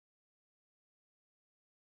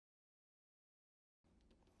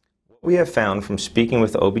What we have found from speaking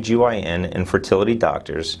with OBGYN and fertility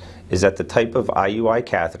doctors is that the type of IUI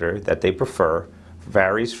catheter that they prefer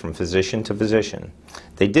varies from physician to physician.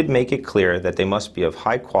 They did make it clear that they must be of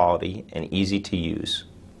high quality and easy to use.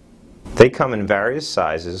 They come in various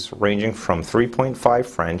sizes ranging from 3.5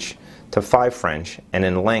 French to 5 French and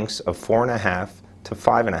in lengths of 4.5 to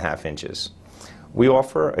 5.5 inches. We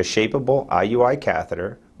offer a shapeable IUI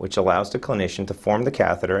catheter which allows the clinician to form the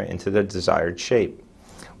catheter into the desired shape.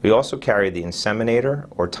 We also carry the Inseminator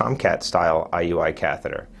or TomCat style IUI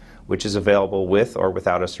catheter, which is available with or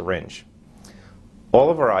without a syringe. All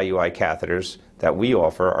of our IUI catheters that we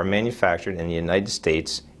offer are manufactured in the United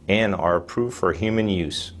States and are approved for human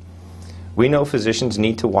use. We know physicians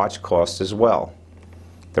need to watch costs as well.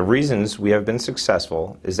 The reasons we have been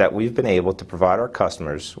successful is that we've been able to provide our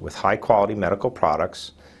customers with high-quality medical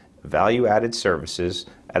products, value-added services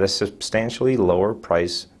at a substantially lower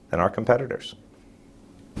price than our competitors.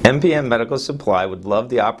 MPM Medical Supply would love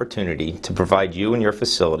the opportunity to provide you and your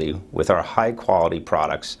facility with our high-quality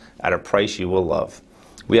products at a price you will love.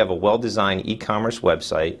 We have a well-designed e-commerce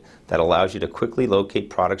website that allows you to quickly locate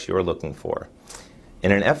products you are looking for.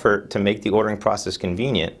 In an effort to make the ordering process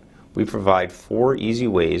convenient, we provide 4 easy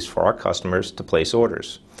ways for our customers to place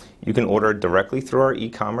orders. You can order directly through our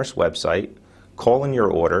e-commerce website, call in your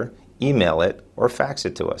order, email it, or fax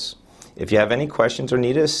it to us. If you have any questions or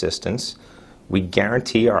need assistance, we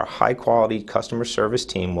guarantee our high-quality customer service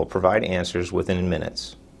team will provide answers within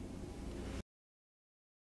minutes.